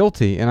feel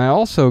guilty, and I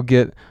also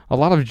get a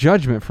lot of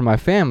judgment from my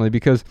family,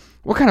 because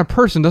what kind of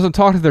person doesn't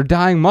talk to their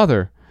dying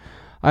mother?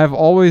 I have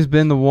always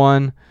been the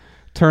one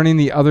turning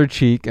the other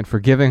cheek and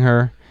forgiving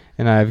her,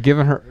 and I have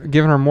given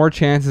her more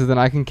chances than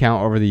I can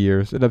count over the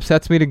years. It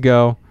upsets me to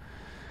go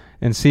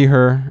and see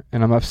her,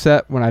 and I'm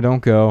upset when I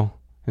don't go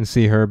and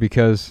see her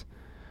because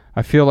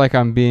I feel like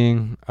I'm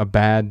being a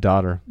bad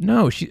daughter.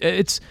 No,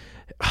 it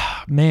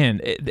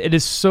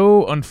is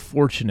so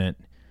unfortunate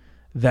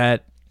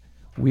that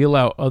we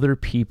allow other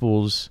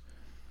people's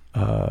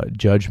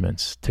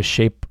judgments to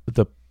shape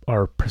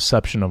our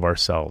perception of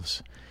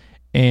ourselves.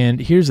 And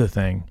here's the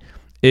thing: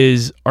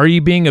 are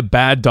you being a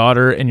bad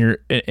daughter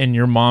in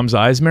your mom's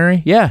eyes,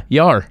 Mary? Yeah,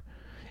 you are.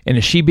 And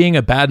is she being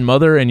a bad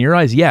mother in your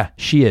eyes? Yeah,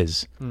 she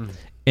is.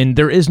 and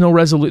there is no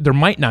resolution. There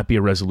might not be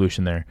a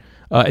resolution there.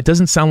 It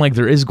doesn't sound like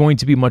there is going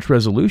to be much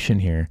resolution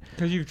here.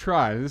 Because you've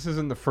tried. This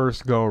isn't the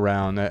first go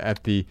around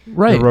at the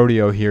Right.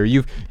 rodeo here.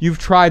 You've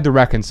tried to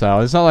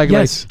reconcile. It's not like,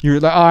 Yes. like you're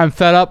like, oh, I'm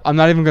fed up. I'm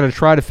not even going to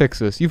try to fix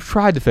this. You've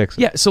tried to fix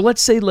it. Yeah, so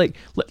let's say like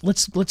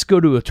let's go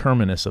to a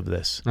terminus of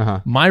this.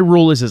 Uh-huh. My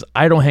rule is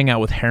I don't hang out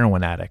with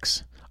heroin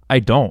addicts. I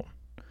don't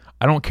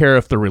care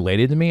if they're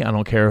related to me. I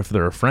don't care if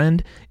they're a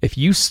friend. If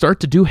you start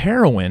to do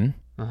heroin,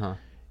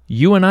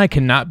 you and I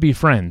cannot be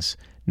friends.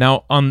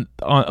 Now, on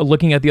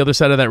looking at the other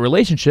side of that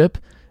relationship,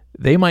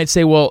 they might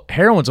say, well,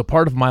 heroin's a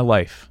part of my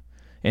life,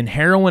 and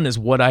heroin is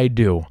what I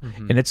do,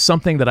 and it's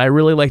something that I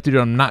really like to do.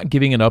 I'm not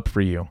giving it up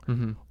for you.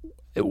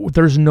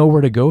 There's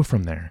nowhere to go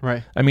from there.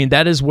 Right. I mean,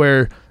 that is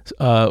where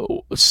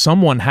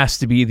someone has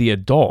to be the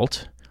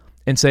adult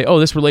and say, oh,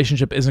 this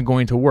relationship isn't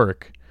going to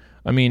work.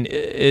 I mean,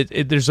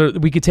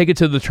 we could take it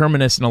to the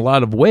terminus in a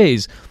lot of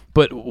ways,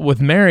 but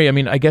with Mary, I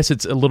mean, I guess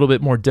it's a little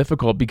bit more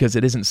difficult because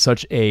it isn't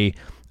such a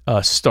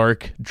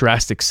stark,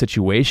 drastic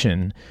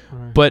situation,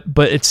 right.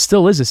 but it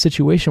still is a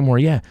situation where,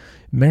 yeah,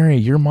 Mary,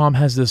 your mom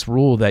has this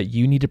rule that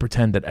you need to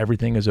pretend that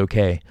everything is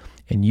okay,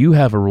 and you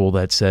have a rule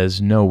that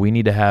says, no, we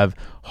need to have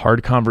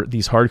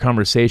these hard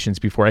conversations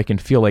before I can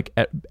feel like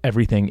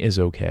everything is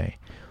okay.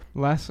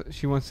 Last,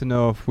 she wants to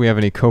know if we have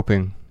any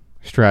coping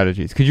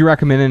strategies. Could you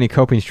recommend any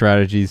coping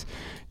strategies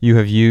you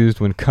have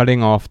used when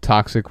cutting off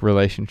toxic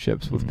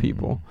relationships with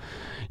people?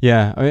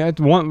 Yeah, I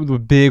mean, the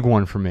big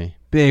one for me.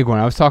 Big one.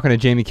 I was talking to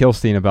Jamie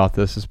Kilstein about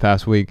this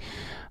past week.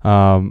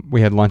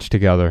 We had lunch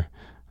together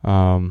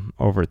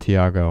over at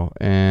Tiago,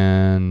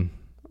 and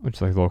which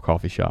is like a little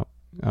coffee shop.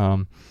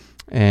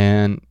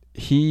 And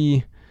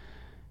he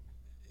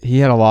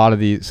had a lot of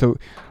these. So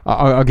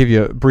I'll give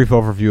you a brief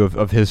overview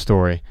of his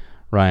story,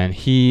 Ryan.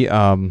 He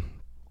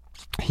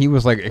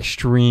was like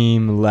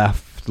extreme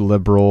left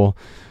liberal,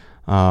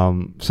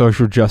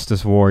 social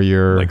justice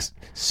warrior. Like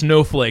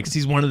snowflakes.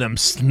 He's one of them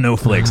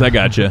snowflakes. I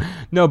gotcha.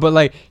 No, but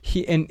like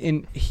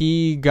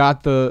he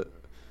got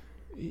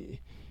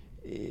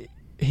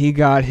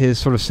his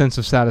sort of sense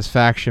of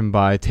satisfaction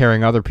by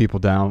tearing other people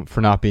down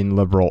for not being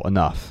liberal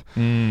enough.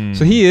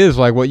 So he is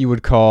like what you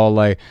would call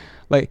like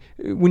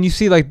when you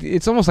see like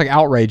it's almost like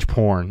outrage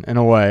porn in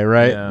a way,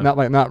 right? Yeah.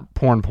 Not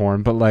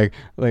porn, but like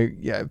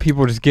yeah,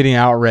 people just getting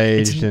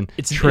outraged and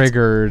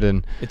triggered,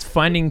 and it's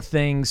finding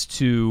things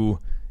to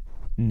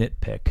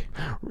nitpick.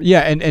 Yeah,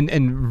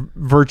 and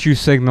virtue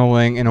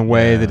signaling in a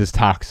way that is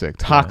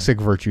toxic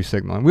virtue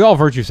signaling. We all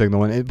virtue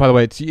signal, and by the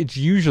way, it's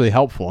usually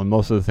helpful in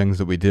most of the things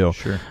that we do.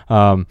 Sure.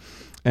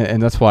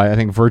 And that's why I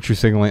think virtue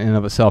signaling in and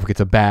of itself gets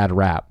a bad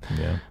rap.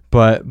 Yeah.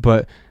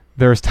 But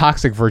there's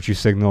toxic virtue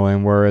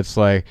signaling where it's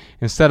like,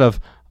 instead of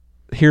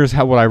here's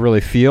what I really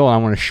feel and I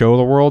want to show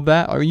the world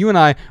that, you and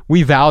I,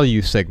 we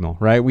value signal,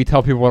 right? We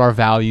tell people what our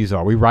values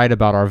are. We write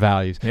about our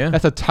values. Yeah.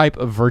 That's a type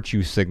of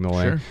virtue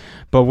signaling. Sure.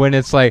 But when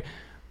it's like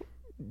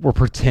we're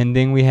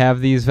pretending we have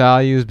these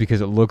values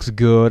because it looks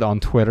good on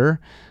Twitter,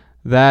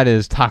 that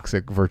is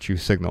toxic virtue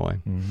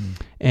signaling.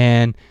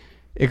 And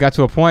it got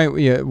to a point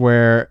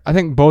where I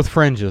think both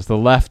fringes, the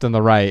left and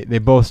the right, they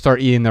both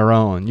start eating their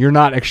own. You're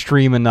not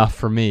extreme enough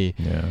for me.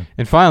 Yeah.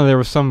 And finally, there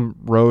was some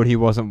road he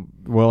wasn't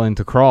willing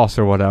to cross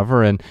or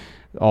whatever, and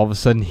all of a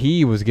sudden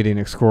he was getting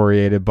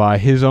excoriated by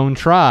his own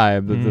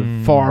tribe,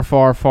 the far,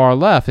 far, far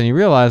left. And he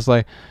realized,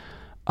 like,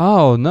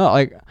 oh, no,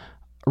 like,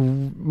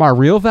 my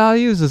real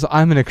values is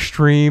I'm an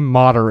extreme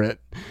moderate.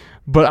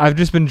 But I've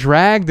just been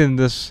dragged in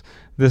this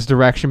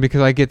direction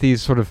because I get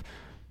these sort of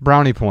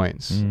brownie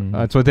points.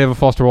 It's what David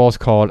Foster Wallace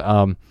called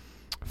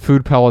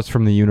food pellets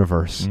from the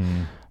universe.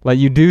 Like,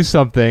 you do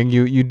something,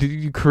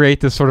 you create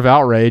this sort of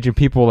outrage, and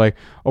people like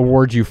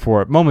award you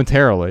for it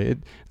momentarily.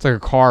 It's like a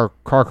car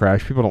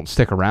crash. People don't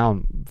stick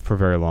around for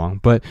very long,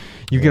 but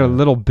you get a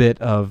little bit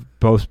of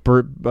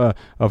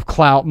of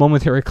clout,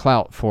 momentary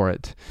clout for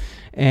it.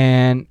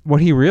 And what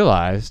he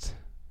realized,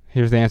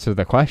 here's the answer to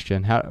the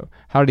question: how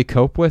did he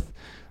cope with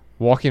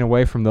walking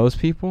away from those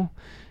people?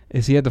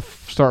 Is he had to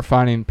start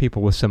finding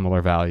people with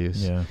similar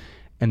values. Yeah.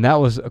 And that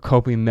was a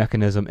coping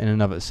mechanism in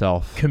and of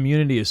itself.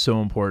 Community is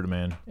so important,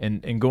 man.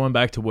 And going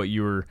back to what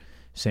you were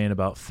saying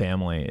about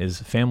family,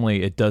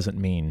 it doesn't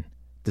mean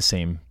the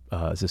same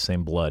as the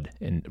same blood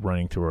and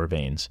running through our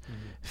veins.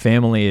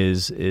 Family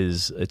is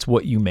it's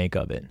what you make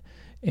of it.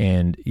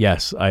 And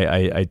yes,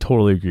 I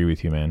totally agree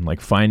with you, man.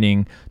 Like,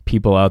 finding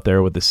people out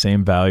there with the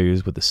same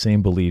values, with the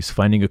same beliefs,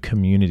 finding a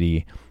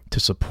community to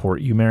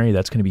support you, Mary,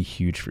 that's going to be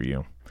huge for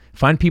you.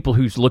 Find people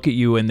who look at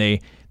you and they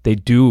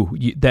do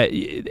that.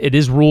 It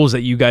is rules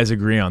that you guys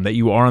agree on, that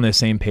you are on the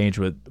same page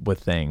with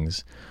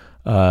things.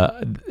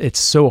 It's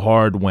so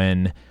hard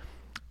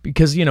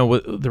because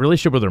with the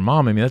relationship with her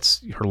mom, I mean,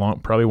 that's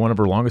probably one of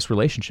her longest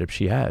relationships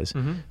she has.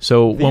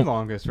 So the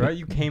longest, right?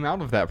 You came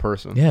out of that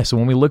person. Yeah. So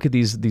when we look at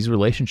these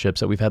relationships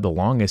that we've had the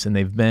longest and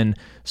they've been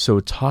so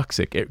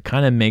toxic, it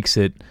kind of makes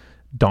it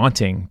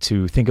daunting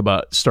to think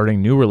about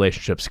starting new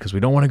relationships because we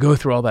don't want to go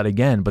through all that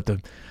again. But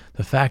the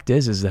fact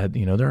is that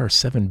there are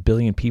 7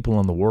 billion people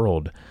in the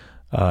world.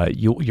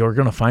 you're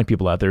going to find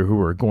people out there who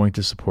are going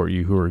to support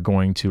you, who are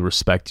going to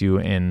respect you,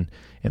 and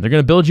they're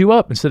going to build you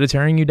up instead of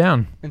tearing you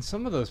down. And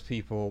some of those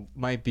people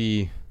might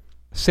be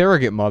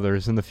surrogate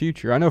mothers in the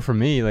future. I know for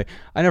me, like,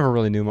 I never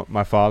really knew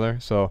my father,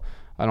 so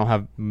I don't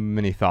have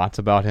many thoughts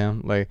about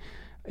him. Like,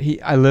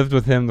 I lived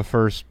with him the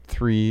first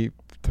 3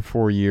 to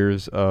 4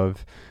 years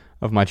of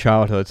my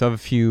childhood, so I have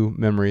a few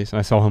memories, and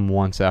I saw him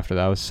once after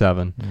that. I was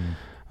 7.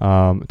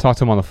 Talked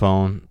to him on the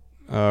phone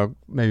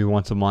maybe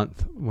once a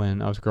month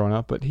when I was growing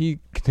up, but he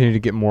continued to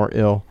get more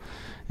ill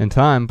in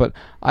time. But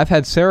I've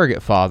had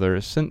surrogate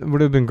fathers, and it would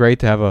have been great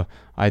to have a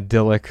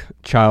idyllic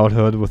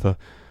childhood with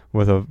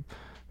a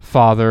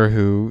father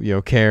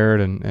who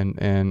cared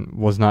and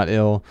was not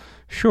ill,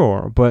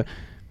 sure, but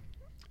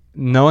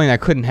knowing I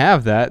couldn't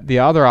have that, the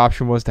other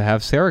option was to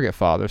have surrogate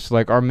fathers. So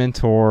like our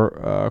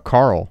mentor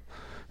Carl,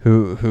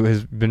 who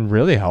has been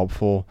really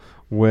helpful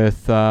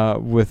with a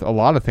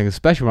lot of things,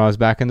 especially when I was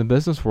back in the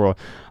business world.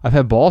 I've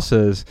had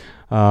bosses.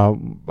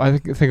 I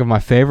think of my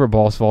favorite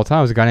boss of all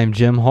time was a guy named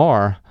Jim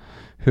Haar,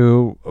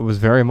 who was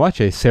very much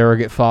a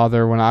surrogate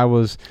father when I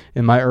was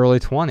in my early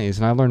 20s,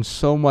 and I learned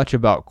so much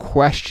about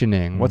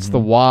questioning what's the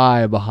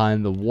why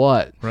behind the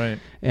what, right,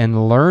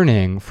 and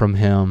learning from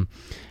him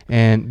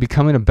and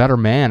becoming a better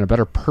man, a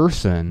better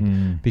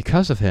person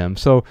because of him.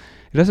 So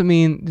it doesn't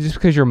mean just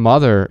because your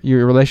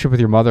relationship with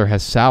your mother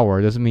has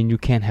soured, doesn't mean you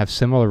can't have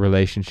similar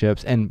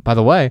relationships. And by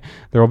the way,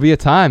 there will be a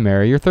time,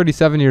 Mary, you're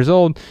 37 years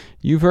old,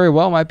 you very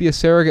well might be a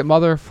surrogate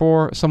mother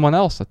for someone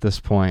else at this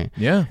point.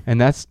 Yeah.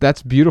 And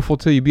that's beautiful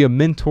too. You be a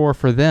mentor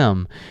for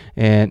them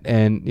and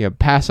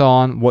pass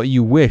on what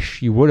you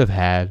wish you would have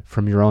had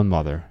from your own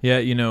mother.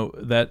 Yeah,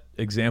 that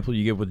example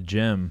you give with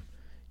Jim,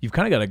 you've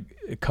kind of got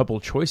a couple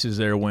choices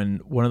there when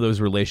one of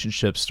those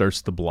relationships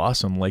starts to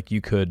blossom. Like,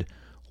 you could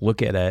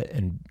look at it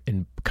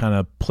and kind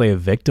of play a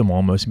victim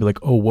almost and be like,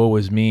 oh, woe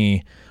is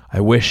me. I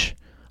wish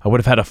I would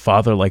have had a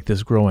father like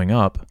this growing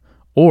up.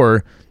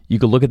 Or you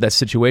could look at that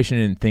situation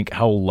and think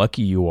how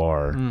lucky you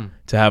are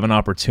to have an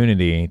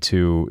opportunity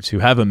to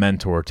have a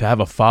mentor, to have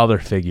a father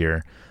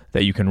figure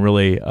that you can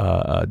really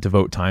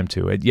devote time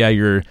to.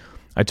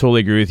 I totally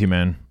agree with you,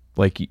 man.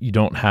 Like, you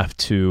don't have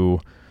to...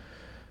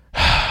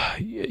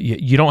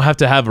 You don't have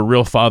to have a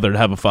real father to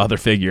have a father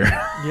figure.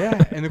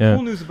 Yeah, and the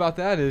cool news about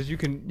that is you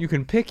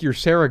can pick your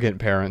surrogate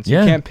parents. You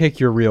can't pick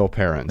your real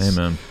parents.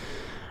 Amen.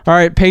 All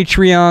right,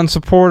 Patreon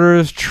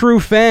supporters, true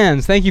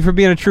fans, thank you for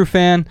being a true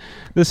fan.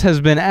 This has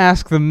been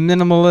Ask the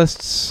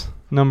Minimalists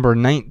number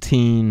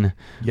 19.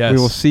 Yes. We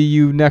will see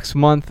you next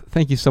month.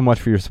 Thank you so much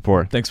for your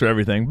support. Thanks for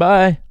everything.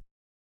 Bye.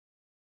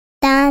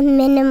 The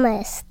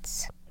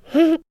Minimalists.